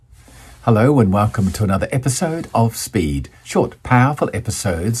Hello and welcome to another episode of Speed. Short, powerful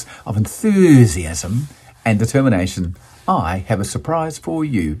episodes of enthusiasm and determination. I have a surprise for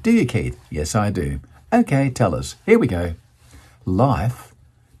you. Do you, Keith? Yes, I do. Okay, tell us. Here we go. Life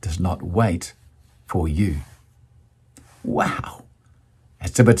does not wait for you. Wow.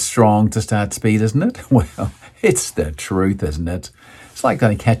 That's a bit strong to start Speed, isn't it? Well, it's the truth, isn't it? It's like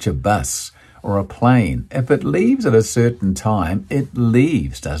going to catch a bus or a plane. If it leaves at a certain time, it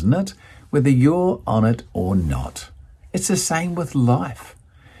leaves, doesn't it? Whether you're on it or not. It's the same with life.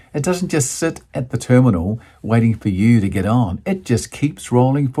 It doesn't just sit at the terminal waiting for you to get on. It just keeps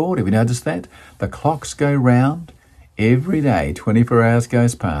rolling forward. Have you noticed that? The clocks go round. Every day, 24 hours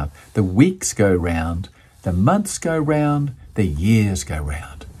goes past. The weeks go round. The months go round. The years go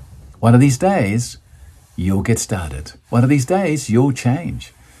round. One of these days, you'll get started. One of these days, you'll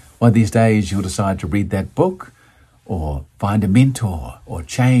change. One of these days, you'll decide to read that book, or find a mentor, or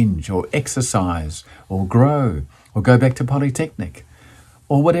change, or exercise, or grow, or go back to Polytechnic,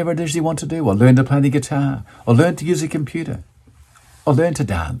 or whatever it is you want to do, or learn to play the guitar, or learn to use a computer, or learn to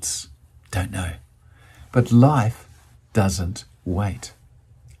dance. Don't know. But life doesn't wait.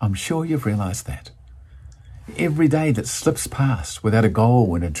 I'm sure you've realized that. Every day that slips past without a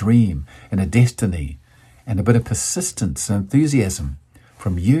goal and a dream and a destiny and a bit of persistence and enthusiasm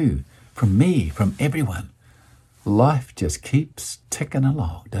from you, from me, from everyone, life just keeps ticking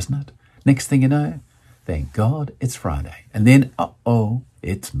along, doesn't it? Next thing you know, thank God it's Friday. And then,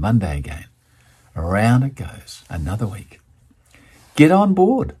 it's Monday again. Around it goes, another week. Get on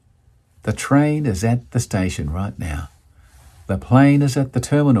board. The train is at the station right now. The plane is at the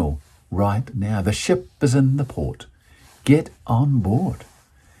terminal right now. The ship is in the port. Get on board.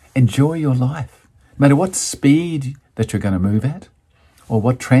 Enjoy your life. No matter what speed that you're going to move at, or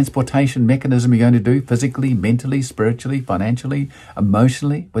what transportation mechanism you're going to do, physically, mentally, spiritually, financially,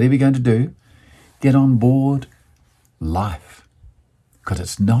 emotionally, whatever you're going to do, get on board life. Because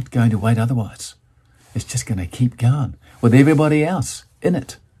it's not going to wait otherwise. It's just going to keep going with everybody else in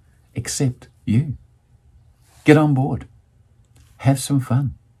it, except you. Get on board. Have some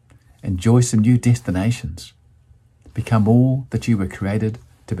fun. Enjoy some new destinations. Become all that you were created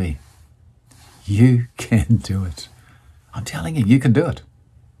to be. You can do it. I'm telling you, you can do it.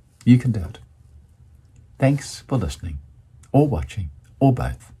 You can do it. Thanks for listening, or watching, or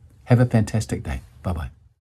both. Have a fantastic day. Bye-bye.